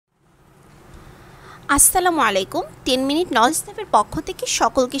আসসালামু আলাইকুম 10 minute knowledge ল্যাবের পক্ষ থেকে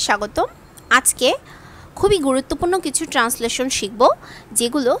সকলকে স্বাগতম। আজকে খুবই গুরুত্বপূর্ণ কিছু ট্রান্সলেশন শিখব,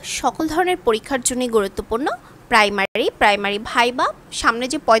 যেগুলো সকল ধরনের পরীক্ষার জন্য গুরুত্বপূর্ণ। প্রাইমারি ভাইবা, সামনে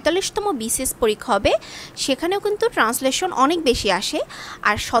যে 45তম বিসিএস পরীক্ষা হবে সেখানেও কিন্তু ট্রান্সলেশন অনেক বেশি আসে,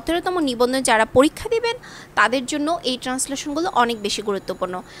 আর 17তম নিবন্ধন যারা পরীক্ষা দেবেন তাদের জন্য এই ট্রান্সলেশনগুলো অনেক বেশি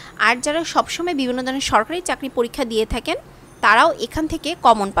গুরুত্বপূর্ণ। আর যারা সবসময় বিভিন্ন ধরনের সরকারি চাকরি পরীক্ষা দিয়ে থাকেন তারাও এখান থেকে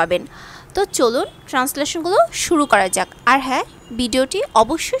কমন পাবেন। তো চলুন ট্রান্সলেশনগুলো শুরু করা যাক। আর হ্যাঁ, ভিডিওটি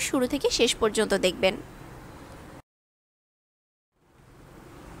অবশ্যই শুরু থেকে শেষ পর্যন্ত দেখবেন।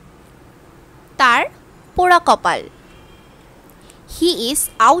 তার পোড়া কপাল। He is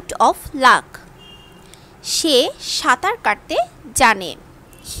out of luck. সে সাঁতার কাটতে জানে।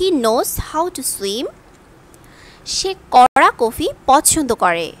 He knows how to swim. সে কড়া কফি পছন্দ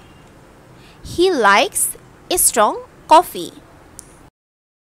করে। He likes strong coffee.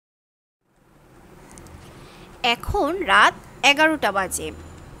 এখন রাত 11টা বাজে।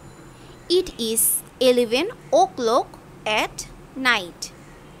 It is 11 o'clock at night.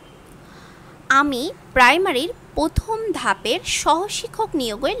 আমি প্রাইমারির প্রথম ধাপের সহশিক্ষক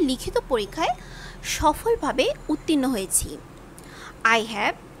নিয়োগের লিখিত পরীক্ষায় সফলভাবে উত্তীর্ণ হয়েছি। I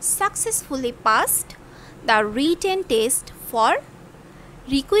have successfully passed the written test for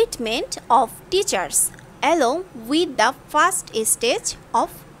recruitment of teachers along with the first stage of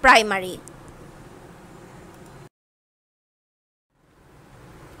primary.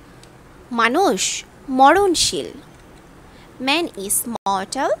 মানুষ মরণশীল। Man is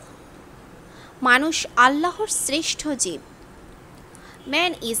mortal. মানুষ আল্লাহর শ্রেষ্ঠ জীব।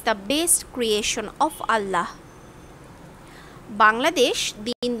 Man is the best creation of আল্লাহ। বাংলাদেশ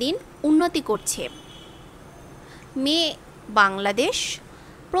দিন দিন উন্নতি করছে। মে Bangladesh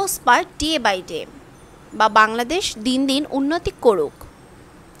prosper day by day, বা বাংলাদেশ দিন দিন উন্নতি করুক।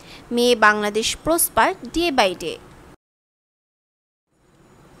 মে Bangladesh prosper day by day.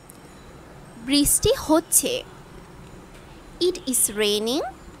 বৃষ্টি হচ্ছে। It is raining.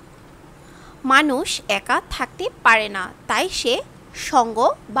 মানুষ একা থাকতে পারে না, তাই সে সঙ্গ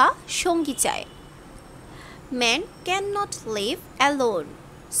বা সঙ্গী চায়। Man can not live alone,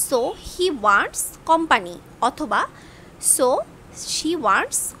 so he wants company, অথবা সো শি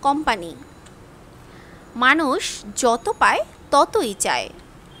ওয়ান্টস কোম্পানি। মানুষ যত পায় ততই চায়।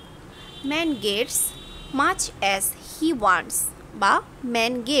 Man Gates much as he wants, বা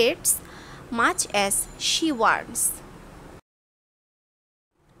man Gates much as she wants.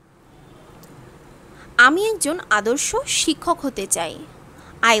 আমি একজন আদর্শ শিক্ষক হতে চাই।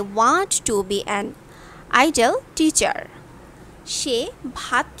 I want to be an ideal teacher. সে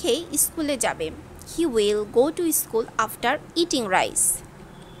ভাত খেয়ে স্কুলে যাবে। He will go to school after eating rice.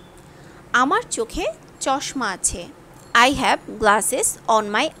 আমার চোখে চশমা আছে। I have glasses on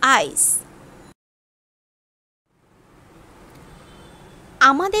my eyes.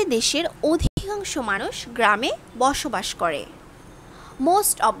 আমাদের দেশের অধিকাংশ মানুষ গ্রামে বসবাস করে।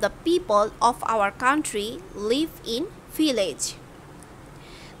 Most of the people of our country live in village.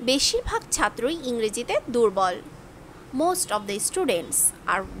 বেশিরভাগ ছাত্রই ইংরেজিতে দুর্বল। Most of the students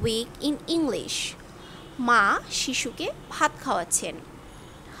are weak in English. মা শিশুকে ভাত খাওয়াচ্ছেন।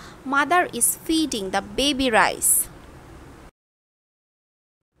 Mother is feeding the baby rice.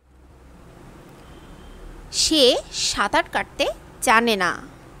 সে সাঁতার কাটতে জানে না।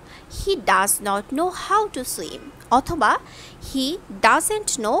 He does not know how to swim, অথবা he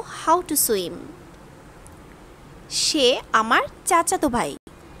doesn't know how to swim. সে আমার চাচাতো ভাই,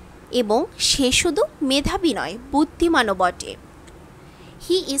 এবং সে শুধু মেধাবী নয়, বুদ্ধিমানও বটে।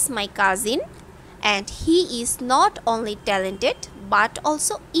 He is my cousin and he is not only talented but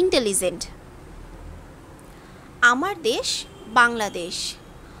also intelligent. আমার দেশ Bangladesh.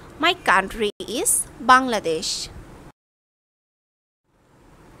 My country is Bangladesh.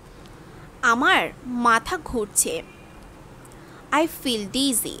 আমার মাথা ঘুরছে। I feel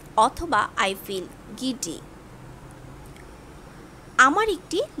dizzy, অথবা I feel giddy. আমার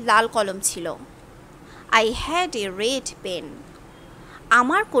একটি লাল কলম ছিল। I had a red pen.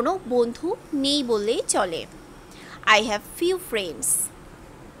 আমার কোনো বন্ধু নেই বললেই চলে। I have few friends.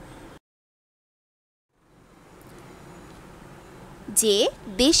 যে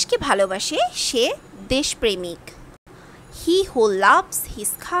দেশকে ভালোবাসে সে দেশপ্রেমিক। He who loves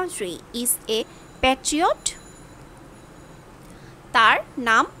his country is a patriot. তার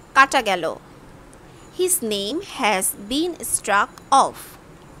নাম কাটা গেল। His name has been struck off.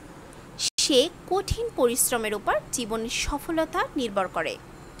 সে কঠিন পরিশ্রমের উপর জীবনের সফলতা নির্ভর করে,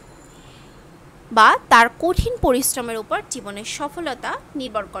 বা তার কঠিন পরিশ্রমের উপর জীবনের সফলতা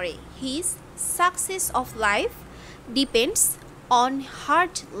নির্ভর করে। His success of life depends on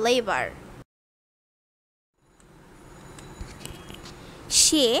hard labor.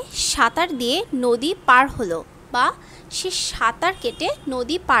 সে সাঁতার দিয়ে নদী পার হলো বা সে সাঁতার কেটে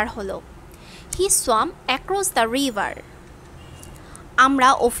নদী পার হলো। হি সোয়াম অ্যাক্রস দ্য রিভার। আমরা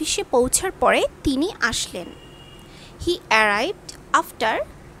অফিসে পৌঁছার পরে তিনি আসলেন। হি arrived after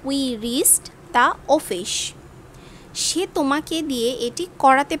we reached the office. সে তোমাকে দিয়ে এটি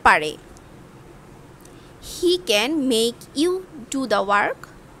করাতে পারে। He can make you do the work.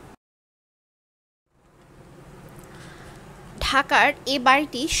 ঢাকার এ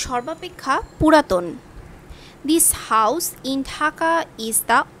বাড়িটি সর্বাপেক্ষা পুরাতন। This house in Dhaka is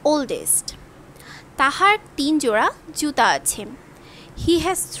the oldest. তাহার 3 জোড়া জুতা আছে। He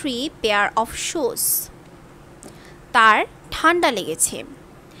has 3 pair of shoes. তার ঠান্ডা লেগেছে।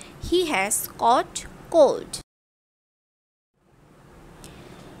 He has caught cold.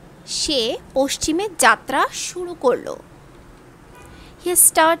 সে পশ্চিমে যাত্রা শুরু করল। He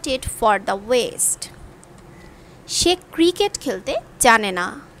started for the West. Say cricket খেলতে জানে না।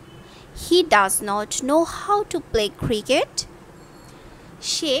 He does not know how to play cricket.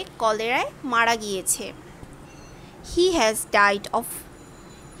 সে কলেরায় মারা গিয়েছে। He has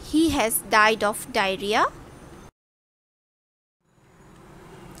died of diarrhoea.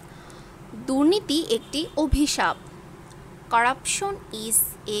 দুর্নীতি একটি অভিশাপ। Corruption is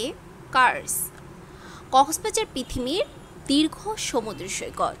a curse. Cox's Bazar পৃথিবীর দীর্ঘ সমুদ্র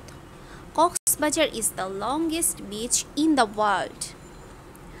সৈকত। Cox's Bazar is the longest beach in the world.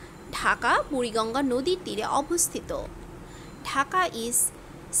 Dhaka Buriganga নদীর তীরে অবস্থিত। Dhaka is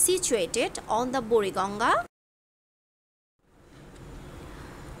situated on the Buriganga.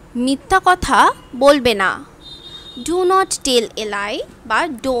 মিথ্যা কথা বলবে না। ডু নট টেল এ লাই বা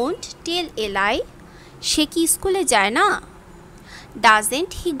ডোন্ট টেল এ লাই। সে কি স্কুলে যায় না?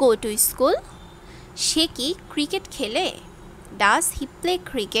 Doesn't he go to school. সে কি ক্রিকেট খেলে? Does he play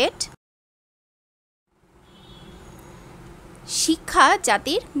cricket. শিক্ষা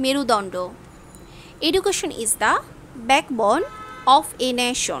জাতির মেরুদণ্ড। Education is the backbone of a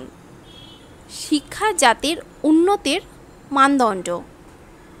nation. শিক্ষা জাতির উন্নতির মানদণ্ড।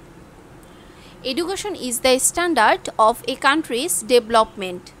 Education is the standard of A countries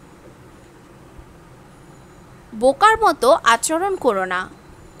development. বোকার মতো আচরণ করো না।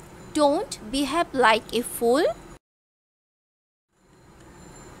 ডোন্ট বিহেভ লাইক এ ফুল।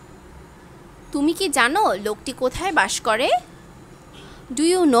 তুমি কি জানো লোকটি কোথায় বাস করে? Do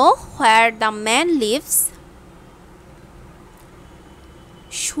you know where the man leaves.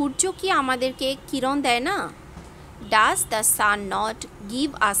 সূর্য কি আমাদেরকে কিরণ দেয় না? Does the sun not give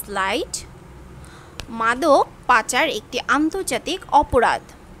us light. মাদক পাচার একটি আন্তর্জাতিক অপরাধ।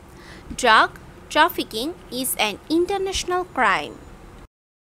 Drug trafficking is an international crime.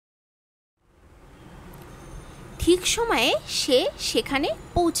 ঠিক সময়ে সে সেখানে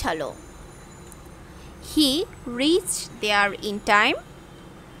পৌঁছালো। He reached there in time.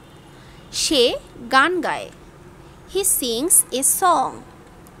 সে গান গায়। হি সিংস এ সং।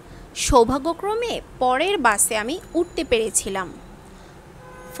 সৌভাগ্যক্রমে পরের বাসে আমি উঠতে পেরেছিলাম।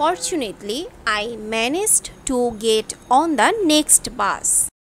 Fortunately I managed to get on the next বাস।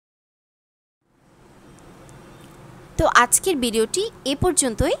 তো আজকের ভিডিওটি এ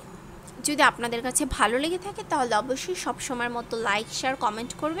পর্যন্তই। যদি আপনাদের কাছে ভালো লেগে থাকে তাহলে অবশ্যই সবসময়ের মতো লাইক শেয়ার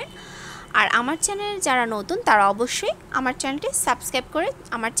কমেন্ট করবেন। আর আমার চ্যানেলে যারা নতুন তারা অবশ্যই আমার চ্যানেলটি সাবস্ক্রাইব করে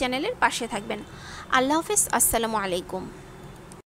আমার চ্যানেলের পাশে থাকবেন। আল্লাহ হাফেজ। আসসালামু আলাইকুম।